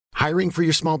Hiring for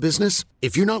your small business?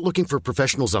 If you're not looking for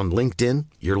professionals on LinkedIn,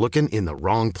 you're looking in the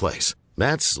wrong place.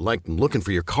 That's like looking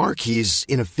for your car keys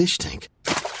in a fish tank.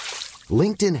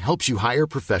 LinkedIn helps you hire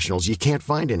professionals you can't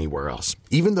find anywhere else,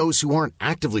 even those who aren't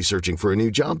actively searching for a new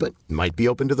job but might be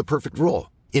open to the perfect role.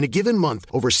 In a given month,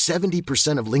 over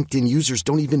 70% of LinkedIn users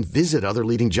don't even visit other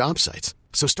leading job sites.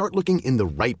 So start looking in the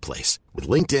right place. With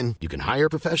LinkedIn, you can hire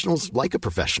professionals like a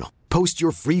professional. Post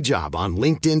your free job on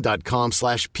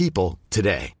linkedin.com/people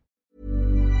today.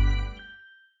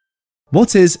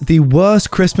 What is the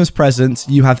worst Christmas present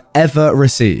you have ever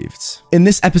received? In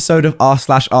this episode of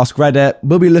r/Ask Reddit,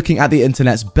 we'll be looking at the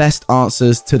internet's best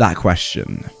answers to that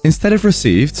question. Instead of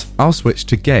received, I'll switch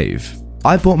to gave.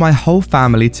 I bought my whole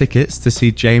family tickets to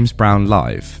see James Brown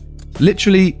live.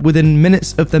 Literally, within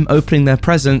minutes of them opening their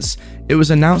presents, it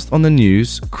was announced on the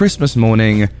news, Christmas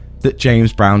morning, that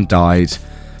James Brown died.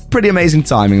 Pretty amazing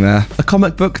timing there. A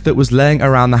comic book that was laying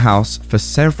around the house for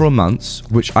several months,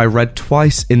 which I read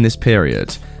twice in this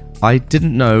period. I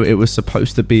didn't know it was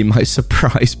supposed to be my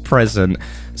surprise present.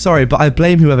 Sorry, but I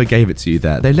blame whoever gave it to you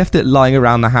there. They left it lying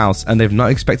around the house and they've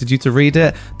not expected you to read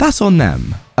it. That's on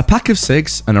them. A pack of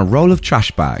cigs and a roll of trash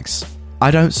bags.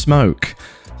 I don't smoke.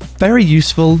 Very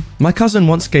useful. My cousin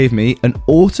once gave me an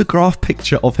autographed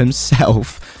picture of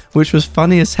himself, which was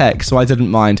funny as heck, so I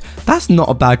didn't mind. That's not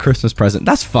a bad Christmas present.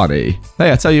 That's funny.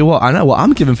 Hey, I tell you what, I know what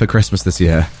I'm giving for Christmas this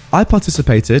year. I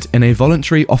participated in a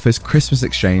voluntary office Christmas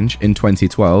exchange in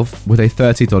 2012 with a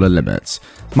 $30 limit.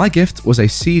 My gift was a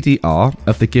CDR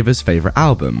of the giver's favourite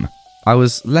album. I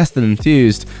was less than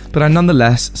enthused, but I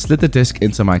nonetheless slid the disc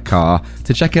into my car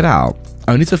to check it out,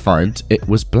 only to find it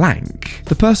was blank.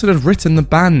 The person had written the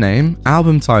band name,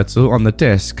 album title on the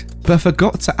disc, but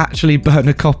forgot to actually burn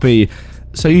a copy,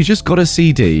 so you just got a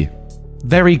CD.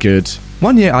 Very good.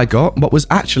 One year I got what was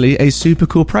actually a super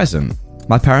cool present.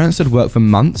 My parents had worked for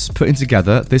months putting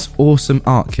together this awesome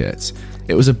art kit.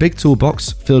 It was a big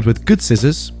toolbox filled with good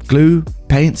scissors, glue,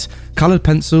 paint, coloured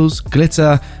pencils,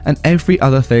 glitter, and every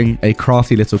other thing a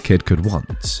crafty little kid could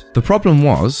want. The problem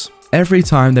was, every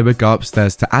time they would go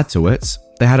upstairs to add to it,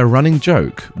 they had a running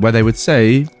joke where they would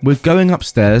say, "We're going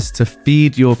upstairs to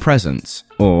feed your present,"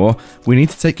 or "We need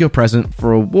to take your present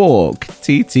for a walk,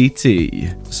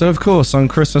 TTT." So of course, on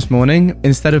Christmas morning,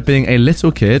 instead of being a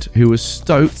little kid who was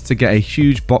stoked to get a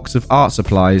huge box of art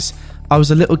supplies, I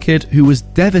was a little kid who was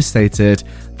devastated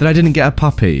that I didn't get a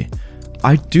puppy.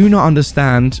 I do not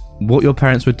understand what your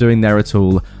parents were doing there at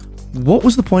all. What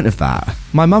was the point of that?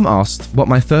 My mum asked what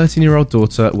my 13-year-old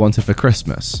daughter wanted for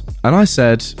Christmas, and I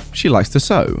said she likes to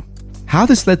sew. How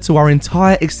this led to our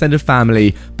entire extended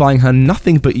family buying her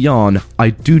nothing but yarn,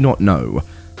 I do not know.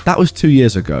 That was 2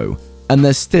 years ago, and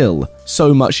there's still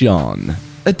so much yarn.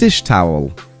 A dish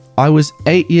towel. I was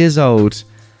 8 years old.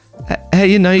 Hey,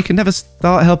 you can never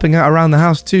start helping out around the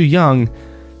house too young.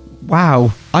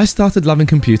 Wow. I started loving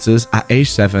computers at age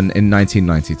 7 in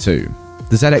 1992.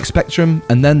 The ZX Spectrum,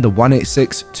 and then the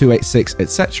 186, 286,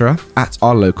 etc. at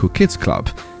our local kids club.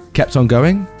 Kept on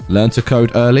going, learned to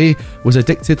code early, was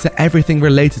addicted to everything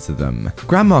related to them.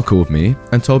 Grandma called me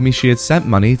and told me she had sent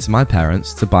money to my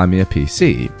parents to buy me a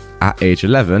PC at age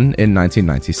 11 in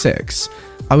 1996.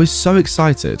 I was so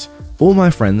excited. All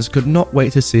my friends could not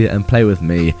wait to see it and play with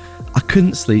me. I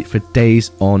couldn't sleep for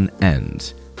days on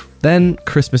end. Then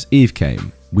Christmas Eve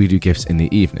came. We do gifts in the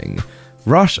evening.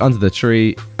 Rush under the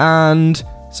tree, and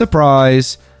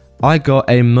surprise, I got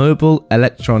a mobile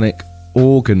electronic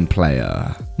organ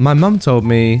player. My mum told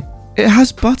me, "It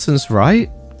has buttons, right?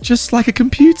 Just like a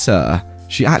computer."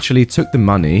 She actually took the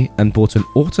money and bought an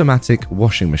automatic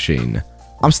washing machine.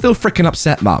 I'm still freaking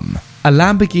upset, mum. A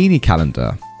Lamborghini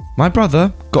calendar. My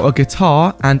brother got a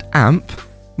guitar and amp.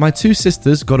 My 2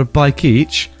 sisters got a bike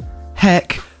each.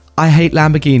 Heck, I hate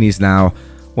Lamborghinis now.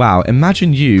 Wow,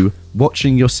 imagine you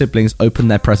watching your siblings open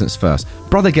their presents first.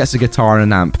 Brother gets a guitar and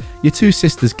an amp. Your 2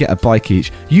 sisters get a bike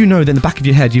each. You know that in the back of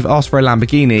your head you've asked for a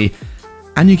Lamborghini,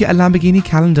 and you get a Lamborghini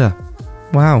calendar.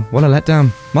 Wow, what a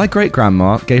letdown. My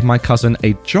great-grandma gave my cousin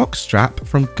a jock strap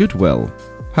from Goodwill.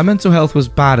 Her mental health was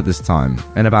bad at this time,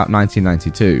 in about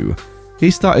 1992. He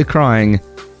started crying.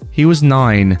 He was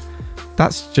 9.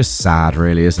 That's just sad,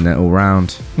 really, isn't it, all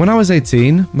round? When I was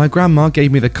 18, my grandma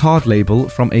gave me the card label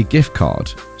from a gift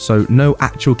card, so no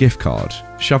actual gift card,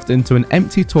 shoved into an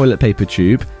empty toilet paper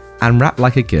tube and wrapped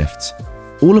like a gift.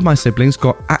 All of my siblings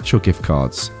got actual gift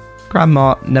cards.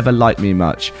 Grandma never liked me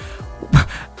much.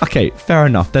 Okay, fair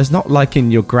enough, there's not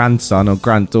liking your grandson or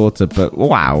granddaughter, but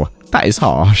wow, that is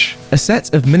harsh. A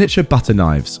set of miniature butter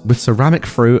knives with ceramic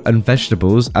fruit and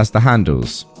vegetables as the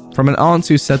handles. From an aunt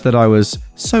who said that I was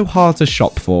so hard to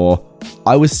shop for.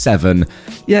 I was 7.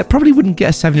 Yeah, probably wouldn't get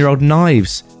a 7-year-old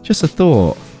knives. Just a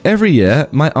thought. Every year,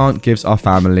 my aunt gives our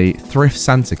family thrift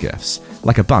Santa gifts,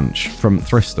 like a bunch from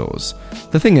thrift stores.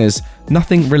 The thing is,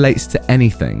 nothing relates to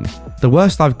anything. The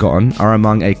worst I've gotten are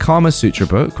among a Kama Sutra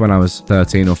book when I was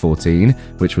 13 or 14,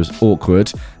 which was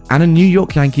awkward, and a New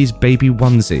York Yankees baby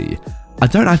onesie. I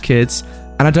don't have kids,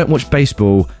 and I don't watch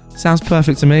baseball. Sounds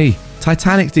perfect to me.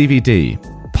 Titanic DVD.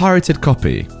 Pirated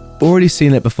copy. Already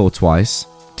seen it before twice.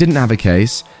 Didn't have a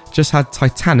case. Just had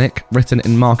Titanic written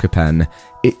in marker pen.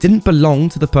 It didn't belong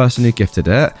to the person who gifted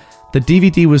it. The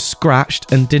DVD was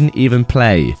scratched and didn't even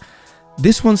play.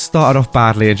 This one started off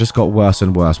badly and just got worse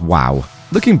and worse. Wow.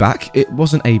 Looking back, it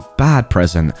wasn't a bad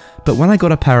present, but when I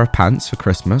got a pair of pants for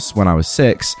Christmas when I was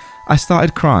 6, I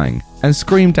started crying and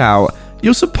screamed out,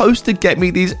 "You're supposed to get me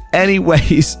these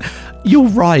anyways. You're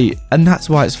right." And that's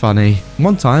why it's funny.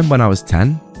 One time when I was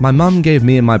 10, my mum gave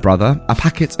me and my brother a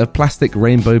packet of plastic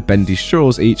rainbow bendy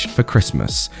straws each for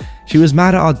Christmas. She was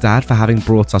mad at our dad for having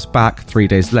brought us back 3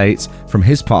 days late from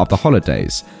his part of the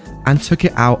holidays and took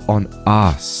it out on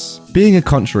us. Being a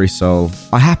contrary soul,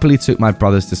 I happily took my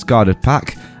brother's discarded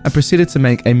pack and proceeded to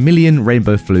make a million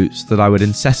rainbow flutes that I would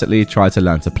incessantly try to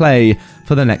learn to play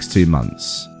for the next 2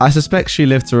 months. I suspect she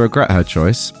lived to regret her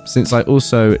choice, since I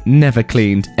also never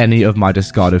cleaned any of my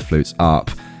discarded flutes up.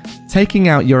 Taking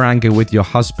out your anger with your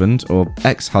husband or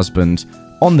ex-husband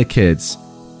on the kids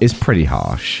is pretty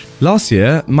harsh. Last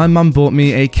year, my mum bought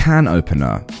me a can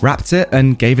opener, wrapped it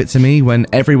and gave it to me when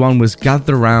everybody was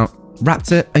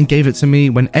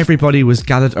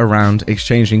gathered around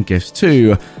exchanging gifts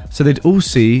too, so they'd all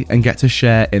see and get to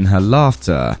share in her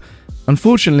laughter.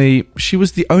 Unfortunately, she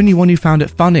was the only one who found it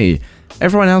funny.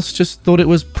 Everyone else just thought it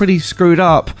was pretty screwed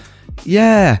up.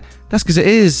 Yeah, that's because it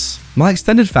is. My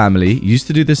extended family used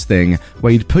to do this thing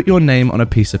where you'd put your name on a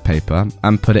piece of paper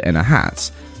and put it in a hat,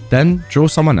 then draw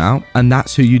someone out and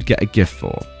that's who you'd get a gift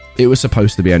for. It was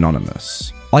supposed to be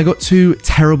anonymous. I got 2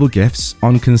 terrible gifts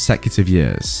on consecutive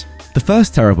years. The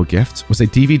first terrible gift was a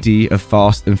DVD of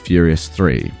Fast and Furious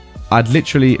 3. I'd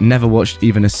literally never watched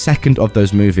even a second of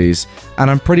those movies, and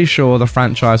I'm pretty sure the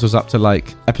franchise was up to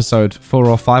like episode 4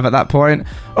 or 5 at that point.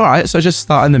 Alright, so just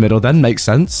start in the middle then, makes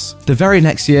sense. The very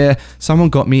next year, someone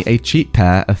got me a cheap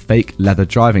pair of fake leather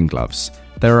driving gloves.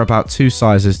 They were about 2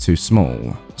 sizes too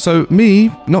small. So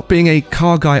me, not being a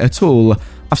car guy at all,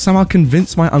 I've somehow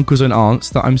convinced my uncles and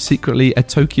aunts that I'm secretly a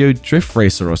Tokyo drift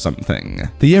racer or something.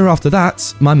 The year after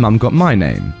that, my mum got my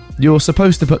name. You're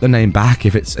supposed to put the name back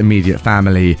if it's immediate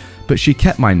family, but she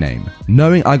kept my name.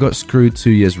 Knowing I got screwed 2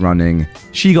 years running,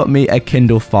 she got me a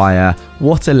Kindle Fire.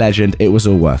 What a legend, it was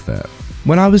all worth it.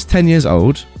 When I was 10 years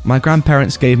old, my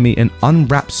grandparents gave me an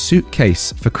unwrapped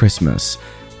suitcase for Christmas.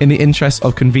 In the interest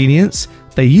of convenience,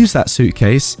 they used that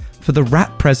suitcase for the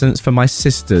wrap presents for my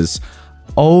sisters.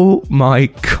 Oh my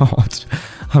god.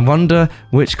 I wonder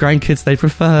which grandkids they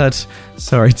preferred.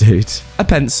 Sorry, dude. A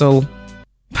pencil.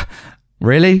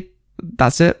 Really?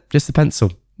 That's it? Just a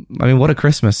pencil? I mean, what a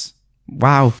Christmas.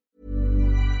 Wow.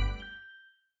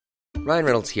 Ryan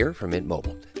Reynolds here from Mint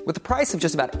Mobile. With the price of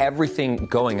just about everything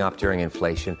going up during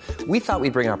inflation, we thought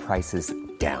we'd bring our prices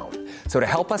down. So to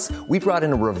help us, we brought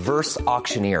in a reverse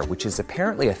auctioneer, which is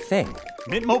apparently a thing.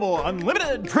 Mint Mobile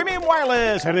Unlimited Premium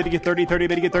Wireless. How to get 30, 30,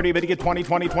 bit to get 30, bit to get 20,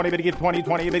 20, 20, bit to get 20,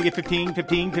 20, bit to get 15,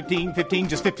 15, 15, 15,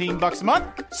 just $15 a month?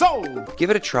 Sold!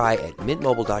 Give it a try at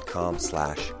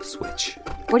mintmobile.com/switch.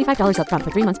 $45 up front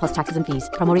for 3 months plus taxes and fees.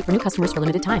 Promo rate for new customers for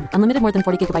limited time. Unlimited more than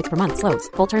 40 gigabytes per month. Slows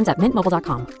full terms at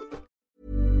mintmobile.com.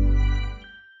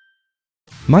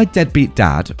 My deadbeat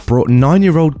dad brought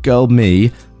 9-year-old girl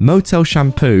me Motel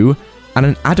shampoo and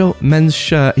an adult men's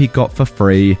shirt he got for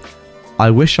free.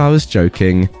 I wish I was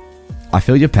joking. I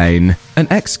feel your pain. An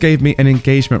ex gave me an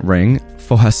engagement ring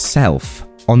for herself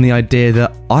on the idea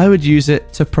that I would use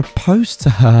it to propose to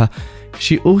her.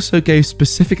 She also gave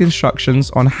specific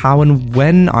instructions on how and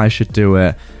when I should do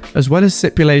it, as well as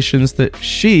stipulations that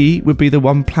she would be the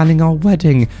one planning our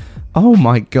wedding. Oh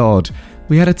my god.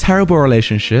 We had a terrible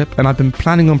relationship and I've been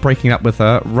planning on breaking up with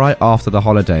her right after the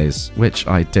holidays, which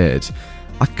I did.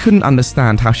 I couldn't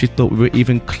understand how she thought we were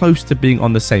even close to being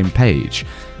on the same page.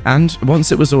 And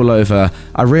once it was all over,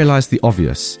 I realised the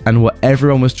obvious and what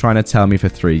everyone was trying to tell me for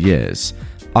 3 years.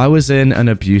 I was in an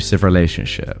abusive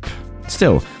relationship.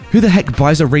 Still, who the heck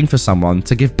buys a ring for someone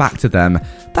to give back to them?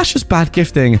 That's just bad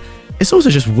gifting. It's also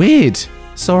just weird.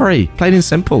 Sorry, plain and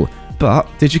simple. But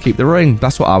did you keep the ring?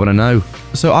 That's what I want to know.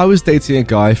 So I was dating a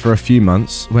guy for a few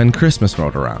months when Christmas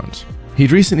rolled around.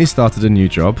 He'd recently started a new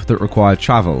job that required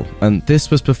travel, and this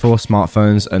was before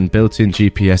smartphones and built-in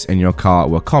GPS in your car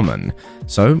were common.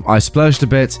 So I splurged a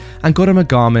bit and got him a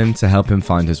Garmin to help him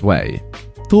find his way.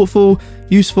 Thoughtful,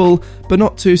 useful, but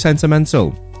not too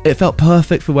sentimental. It felt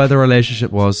perfect for where the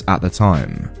relationship was at the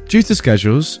time. Due to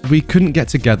schedules, we couldn't get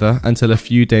together until a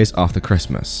few days after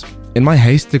Christmas. In my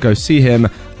haste to go see him,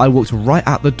 I walked right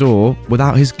out the door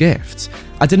without his gift.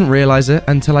 I didn't realise it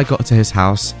until I got to his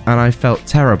house and I felt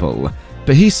terrible.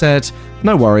 But he said,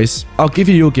 "No worries, I'll give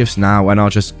you your gifts now and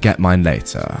I'll just get mine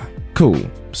later." Cool.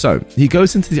 So he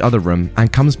goes into the other room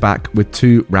and comes back with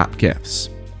 2 wrapped gifts.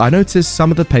 I noticed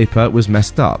some of the paper was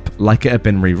messed up, like it had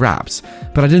been rewrapped,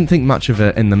 but I didn't think much of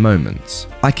it in the moment.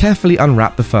 I carefully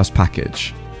unwrapped the first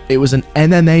package. It was an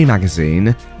MMA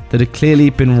magazine that had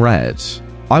clearly been read.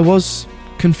 I was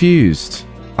confused.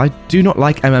 I do not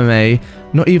like MMA,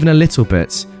 not even a little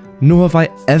bit, nor have I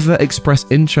ever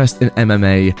expressed interest in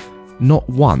MMA, not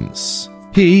once.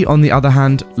 He, on the other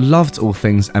hand, loved all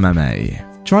things MMA.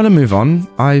 Trying to move on,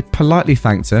 I politely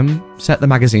thanked him, set the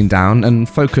magazine down, and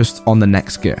focused on the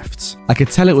next gift. I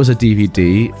could tell it was a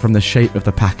DVD from the shape of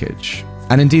the package.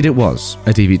 And indeed it was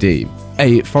a DVD.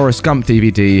 A Forrest Gump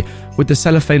DVD with the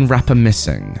cellophane wrapper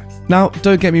missing. Now,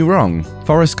 don't get me wrong,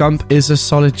 Forrest Gump is a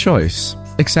solid choice.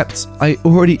 Except I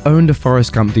already owned a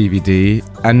Forrest Gump DVD,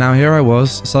 and now here I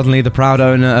was, suddenly the proud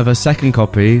owner of a second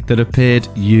copy that appeared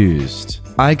used.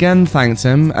 I again thanked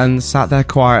him and sat there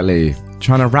quietly,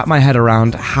 trying to wrap my head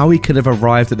around how he could have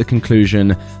arrived at the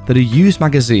conclusion that a used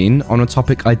magazine on a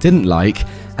topic I didn't like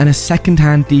and a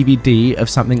second-hand DVD of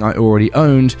something I already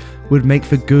owned would make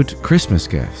for good Christmas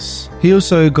gifts. He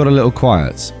also got a little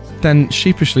quiet, then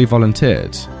sheepishly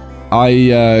volunteered.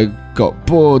 "I got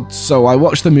bored, so I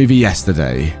watched the movie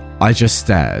yesterday." I just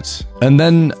stared. And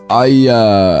then I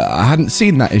hadn't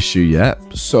seen that issue yet,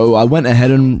 so I went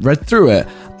ahead and read through it.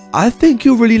 "I think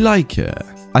you'll really like it."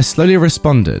 I slowly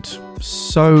responded.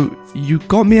 "So, you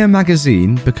got me a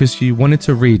magazine because you wanted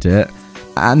to read it,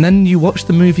 and then you watched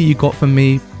the movie you got for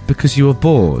me because you were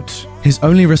bored?" His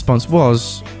only response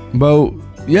was, "Well,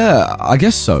 yeah, I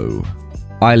guess so."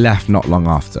 I left not long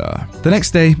after. The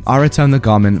next day, I returned the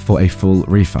garment for a full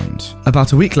refund.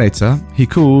 About a week later, he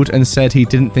called and said he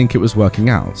didn't think it was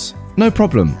working out. "No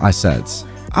problem," I said.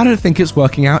 "I don't think it's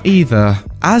working out either."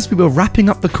 As we were wrapping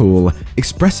up the call,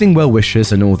 expressing well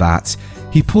wishes and all that,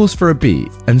 he paused for a beat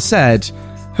and said,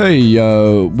 "Hey,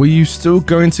 were you still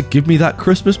going to give me that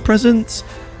Christmas present?"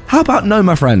 "How about no,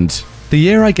 my friend?" The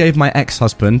year I gave my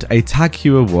ex-husband a Tag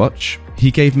Heuer watch, he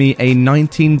gave me a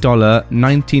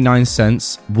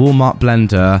 $19.99 Walmart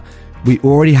blender. We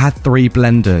already had 3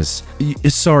 blenders.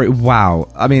 Sorry, wow.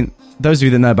 I mean, those of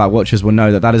you that know about watches will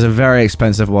know that that is a very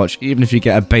expensive watch, even if you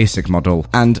get a basic model.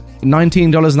 And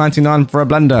 $19.99 for a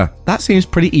blender. That seems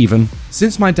pretty even.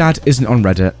 Since my dad isn't on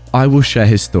Reddit, I will share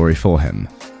his story for him.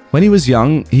 When he was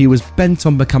young, he was bent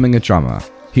on becoming a drummer.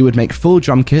 He would make full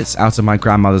drum kits out of my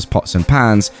grandmother's pots and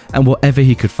pans and whatever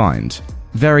he could find.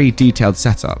 Very detailed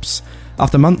setups.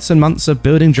 After months and months of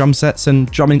building drum sets and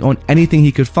drumming on anything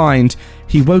he could find,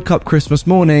 he woke up Christmas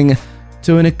morning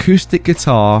to an acoustic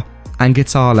guitar and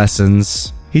guitar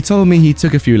lessons. He told me he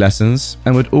took a few lessons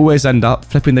and would always end up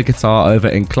flipping the guitar over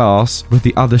in class with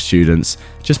the other students,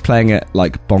 just playing it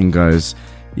like bongos.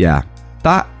 Yeah,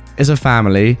 that is a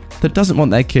family that doesn't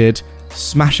want their kid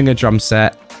smashing a drum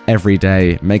set every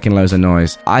day, making loads of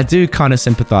noise. I do kind of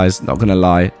sympathize, not gonna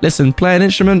lie. Listen, play an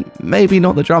instrument, maybe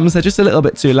not the drums, they're just a little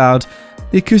bit too loud.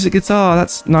 The acoustic guitar,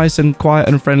 that's nice and quiet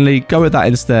and friendly, go with that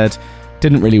instead.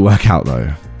 Didn't really work out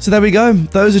though. So there we go.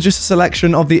 Those are just a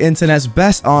selection of the internet's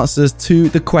best answers to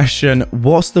the question,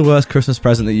 what's the worst Christmas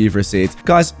present that you've received?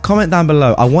 Guys, comment down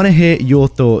below. I want to hear your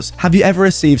thoughts. Have you ever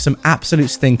received some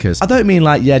absolute stinkers? I don't mean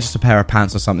like, yeah, just a pair of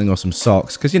pants or something or some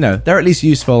socks, because, you know, they're at least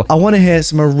useful. I want to hear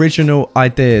some original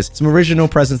ideas, some original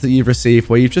presents that you've received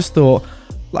where you've just thought,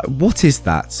 like, what is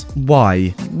that?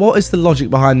 Why? What is the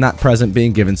logic behind that present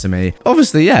being given to me?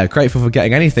 Obviously, yeah, grateful for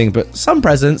getting anything, but some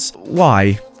presents,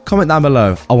 why? Comment down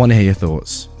below. I want to hear your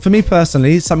thoughts. For me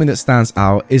personally, something that stands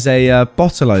out is a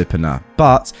bottle opener,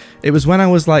 but it was when I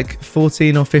was like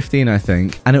 14 or 15, I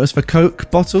think, and it was for Coke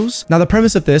bottles. Now, the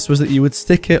premise of this was that you would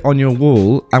stick it on your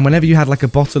wall, and whenever you had like a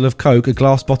bottle of Coke, a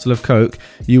glass bottle of Coke,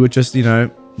 you would just, you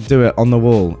know, do it on the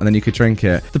wall and then you could drink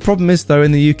it. The problem is though,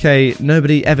 in the UK,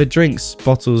 nobody ever drinks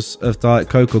bottles of Diet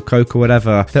Coke or Coke or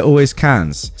whatever. They're always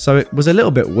cans. So it was a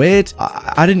little bit weird.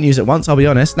 I didn't use it once, I'll be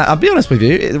honest. Now, I'll be honest with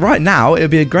you, right now, it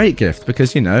would be a great gift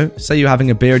because, you know, say you're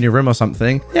having a beer in your room or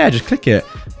something. Yeah, just click it.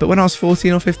 but when I was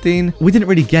 14 or 15, we didn't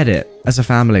really get it as a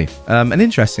family. An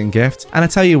interesting gift. And I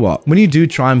tell you what, when you do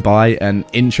try and buy an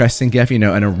interesting gift,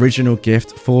 an original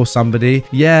gift for somebody,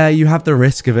 yeah, you have the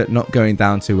risk of it not going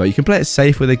down too well. You can play it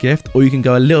safe with a gift, or you can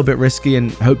go a little bit risky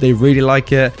and hope they really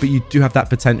like it, but you do have that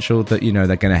potential that,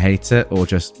 they're going to hate it or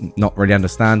just not really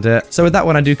understand it. So with that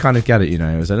one, I do kind of get it,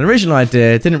 it was an original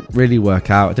idea, it didn't really work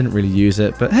out, I didn't really use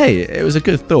it, but hey, it was a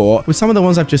good thought. With some of the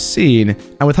ones I've just seen,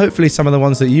 and with hopefully some of the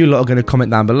ones that you lot are going to comment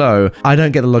down below, I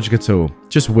don't get the logic at all.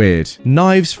 Just weird.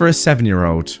 Knives for a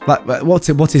 7-year-old. Like,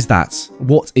 what is that?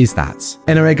 What is that?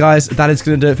 Anyway, guys, that is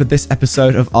going to do it for this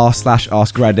episode of r/Ask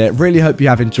Reddit. Really hope you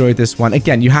have enjoyed this one.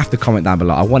 Again, you have to comment down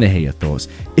below. I want to hear your thoughts.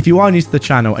 If you are new to the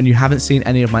channel and you haven't seen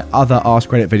any of my other Ask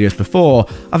Reddit videos before,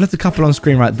 I've left a couple on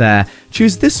screen right there.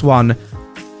 Choose this one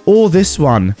or this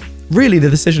one. Really, the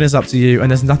decision is up to you,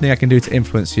 and there's nothing I can do to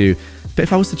influence you. But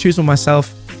if I was to choose one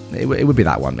myself, it would be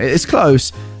that one. It's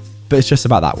close, but it's just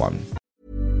about that one.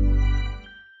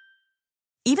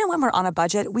 Even when we're on a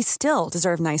budget, we still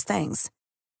deserve nice things.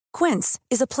 Quince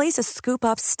is a place to scoop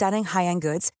up stunning high-end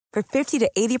goods for 50 to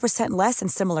 80% less than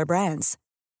similar brands.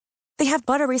 They have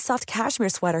buttery soft cashmere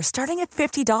sweaters starting at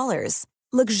 $50,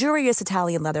 luxurious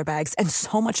Italian leather bags, and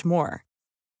so much more.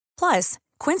 Plus,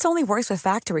 Quince only works with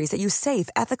factories that use safe,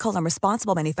 ethical, and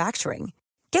responsible manufacturing.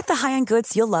 Get the high-end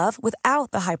goods you'll love without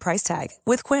the high price tag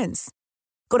with Quince.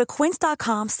 Go to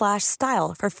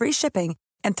quince.com/style for free shipping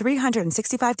and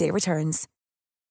 365-day returns.